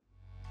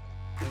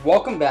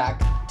welcome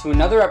back to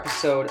another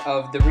episode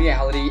of The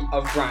Reality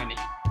of Grinding.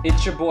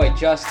 It's your boy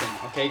Justin,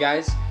 okay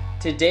guys?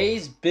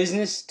 Today's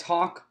Business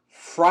Talk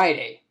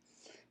Friday.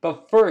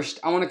 But first,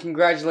 I want to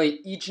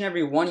congratulate each and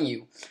every one of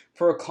you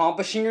for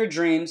accomplishing your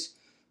dreams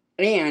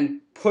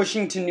and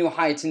pushing to new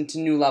heights and to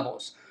new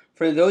levels.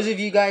 For those of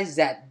you guys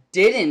that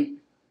didn't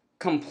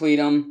complete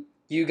them,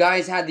 you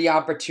guys had the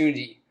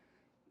opportunity.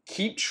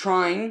 Keep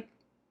trying.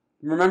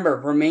 Remember,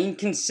 remain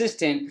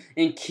consistent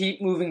and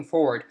keep moving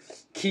forward.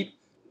 Keep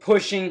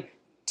pushing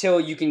till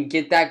you can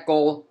get that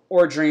goal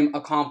or dream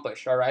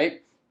accomplished, all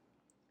right?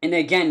 And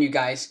again, you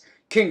guys,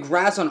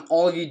 congrats on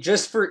all of you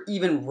just for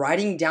even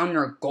writing down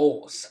your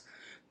goals.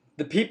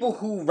 The people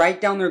who write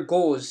down their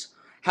goals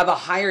have a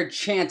higher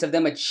chance of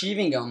them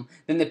achieving them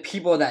than the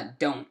people that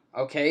don't,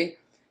 okay?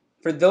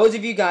 For those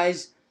of you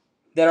guys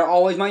that are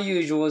always my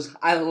usuals,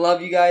 I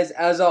love you guys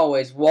as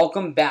always.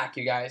 Welcome back,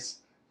 you guys.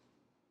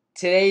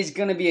 Today's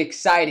going to be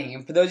exciting.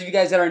 And for those of you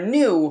guys that are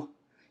new,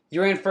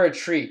 you're in for a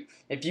treat.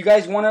 If you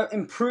guys want to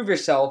improve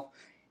yourself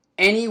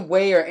any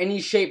way or any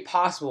shape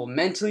possible,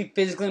 mentally,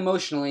 physically,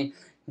 emotionally,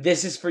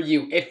 this is for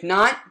you. If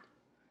not,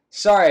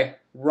 sorry,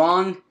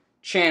 wrong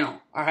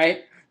channel. All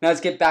right? Now let's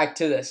get back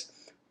to this.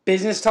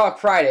 Business Talk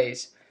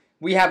Fridays.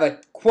 We have a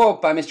quote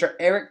by Mr.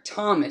 Eric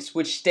Thomas,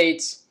 which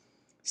states,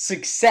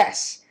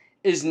 "Success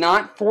is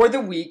not for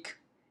the weak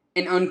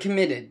and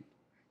uncommitted.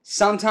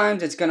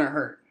 Sometimes it's going to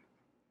hurt."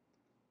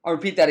 I'll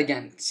repeat that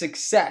again.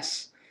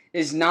 Success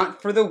is not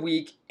for the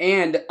weak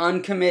and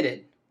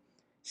uncommitted.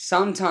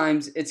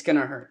 Sometimes it's going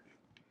to hurt.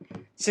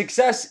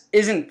 Success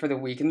isn't for the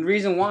weak. And the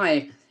reason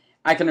why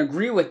I can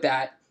agree with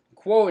that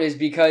quote is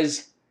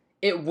because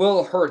it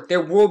will hurt.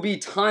 There will be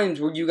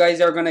times where you guys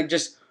are going to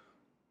just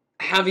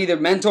have either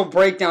mental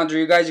breakdowns or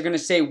you guys are going to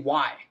say,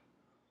 why?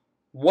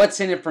 What's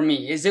in it for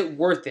me? Is it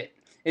worth it?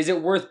 Is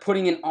it worth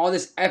putting in all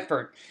this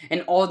effort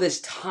and all this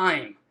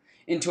time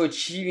into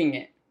achieving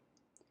it?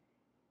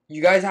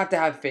 You guys have to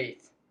have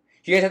faith.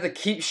 You guys have to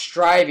keep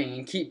striving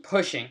and keep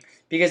pushing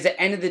because at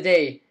the end of the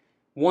day,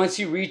 once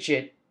you reach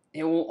it,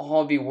 it will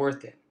all be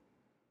worth it.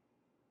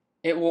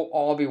 It will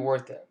all be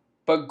worth it.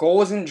 But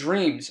goals and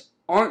dreams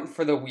aren't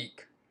for the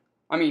weak.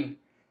 I mean,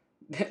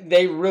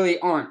 they really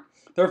aren't.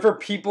 They're for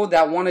people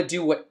that want to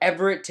do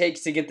whatever it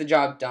takes to get the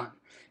job done.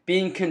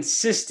 Being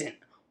consistent,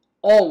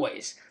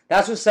 always.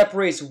 That's what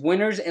separates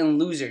winners and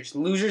losers.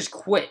 Losers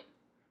quit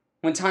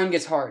when time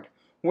gets hard.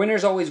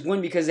 Winners always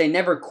win because they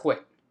never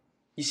quit.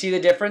 You see the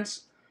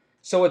difference?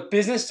 So with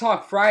Business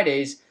Talk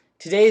Fridays,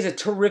 today is a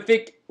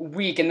terrific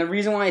week. And the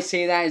reason why I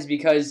say that is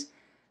because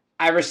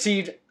I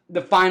received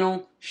the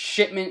final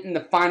shipment and the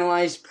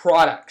finalized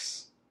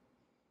products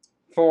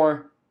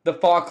for the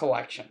fall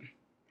collection.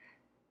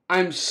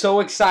 I'm so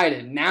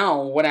excited.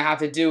 Now what I have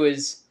to do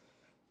is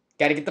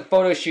got to get the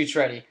photo shoots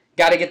ready.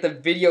 Got to get the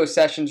video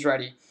sessions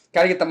ready.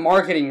 Got to get the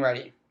marketing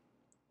ready.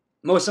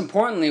 Most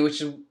importantly,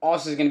 which is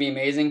also going to be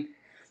amazing,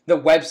 the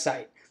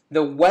website.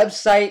 The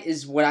website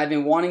is what I've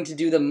been wanting to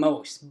do the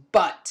most,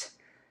 but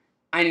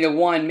I need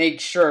to,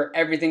 make sure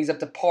everything's up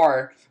to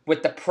par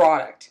with the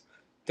product,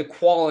 the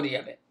quality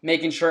of it,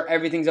 making sure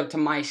everything's up to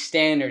my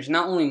standards.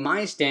 Not only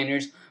my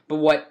standards, but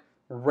what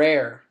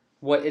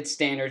its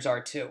standards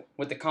are too,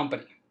 with the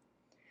company.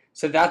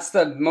 So that's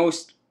the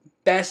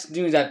best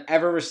news I've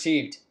ever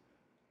received.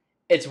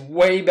 It's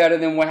way better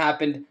than what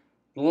happened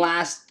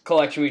last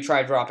collection we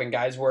tried dropping,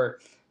 guys, where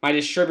my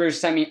distributors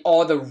sent me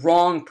all the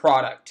wrong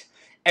product.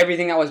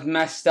 Everything that was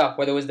messed up,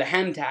 whether it was the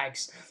hem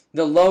tags,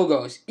 the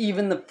logos,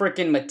 even the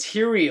freaking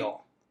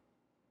material.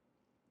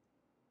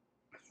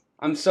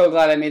 I'm so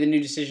glad I made the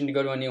new decision to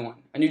go to a new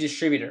one, a new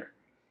distributor.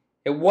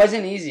 It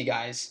wasn't easy,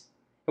 guys.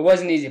 It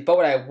wasn't easy. But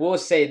what I will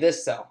say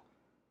this, though,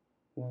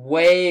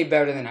 way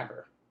better than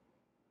ever.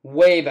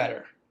 Way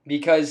better.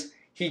 Because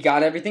he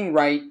got everything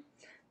right.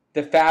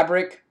 The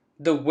fabric,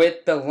 the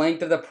width, the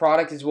length of the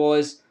product, as well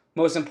as,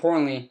 most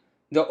importantly,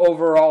 the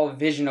overall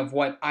vision of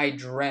what I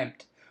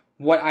dreamt.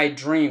 What I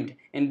dreamed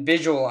and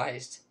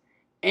visualized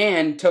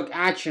and took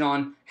action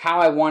on how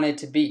I wanted it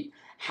to be,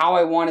 how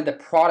I wanted the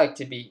product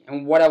to be,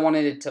 and what I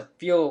wanted it to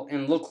feel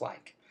and look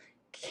like.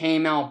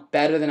 Came out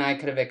better than I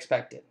could have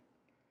expected.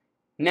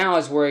 Now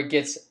is where it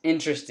gets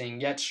interesting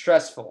yet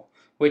stressful,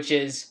 which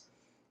is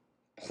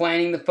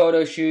planning the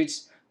photo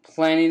shoots,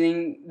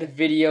 planning the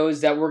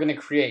videos that we're going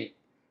to create.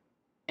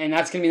 And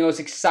that's going to be the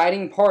most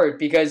exciting part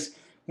because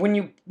when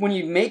you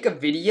make a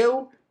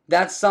video,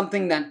 that's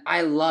something that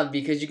I love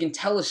because you can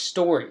tell a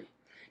story.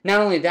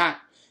 Not only that,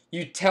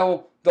 you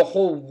tell the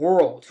whole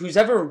world, who's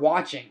ever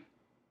watching,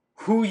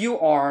 who you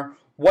are,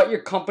 what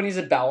your company's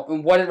about,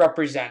 and what it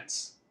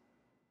represents.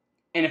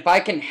 And if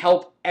I can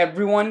help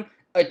everyone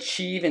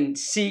achieve and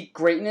seek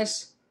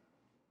greatness,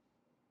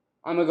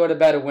 I'm going to go to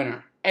bed a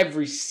winner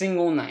every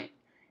single night.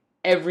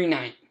 Every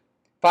night.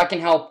 If I can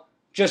help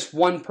just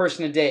one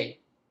person a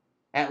day,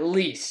 at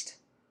least,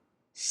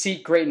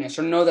 seek greatness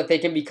or know that they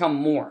can become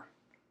more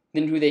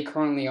than who they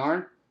currently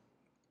are,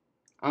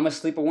 I'm a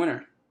sleep a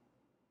winner.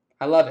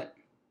 I love it.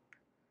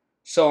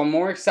 So I'm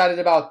more excited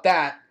about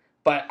that,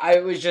 but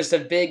it was just a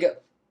big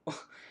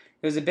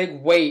There was a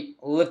big weight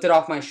lifted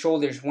off my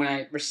shoulders when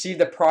I received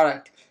the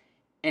product,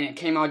 and it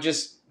came out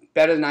just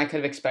better than I could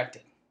have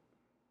expected.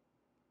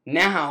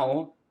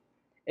 Now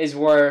is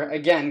where,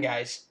 again,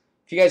 guys,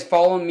 if you guys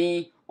follow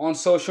me on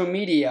social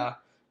media,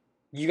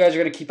 you guys are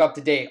going to keep up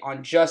to date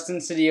on Justin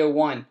Sedillo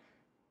 1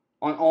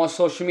 on all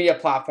social media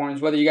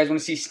platforms, whether you guys want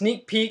to see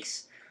sneak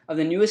peeks of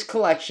the newest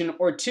collection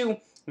or 2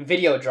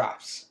 video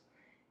drops.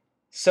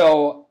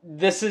 So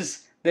this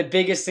is the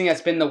biggest thing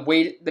that's been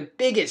the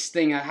biggest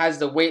thing that has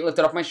the weight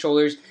lifted off my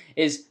shoulders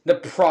is the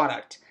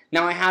product.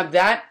 Now I have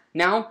that.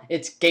 Now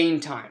it's game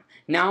time.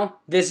 Now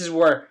this is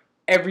where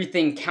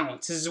everything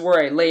counts. This is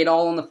where I lay it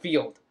all on the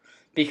field.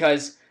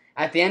 Because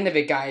at the end of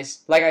it,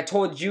 guys, like I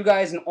told you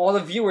guys and all the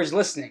viewers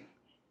listening,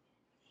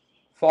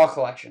 fall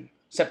collection,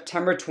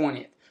 September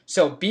 20th.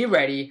 So be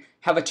ready.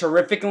 Have a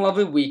terrific and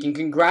lovely week. And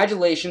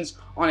congratulations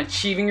on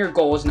achieving your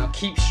goals. Now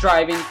keep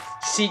striving.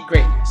 Seek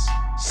greatness.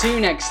 See you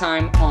next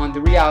time on The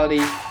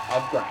Reality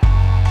of Grind.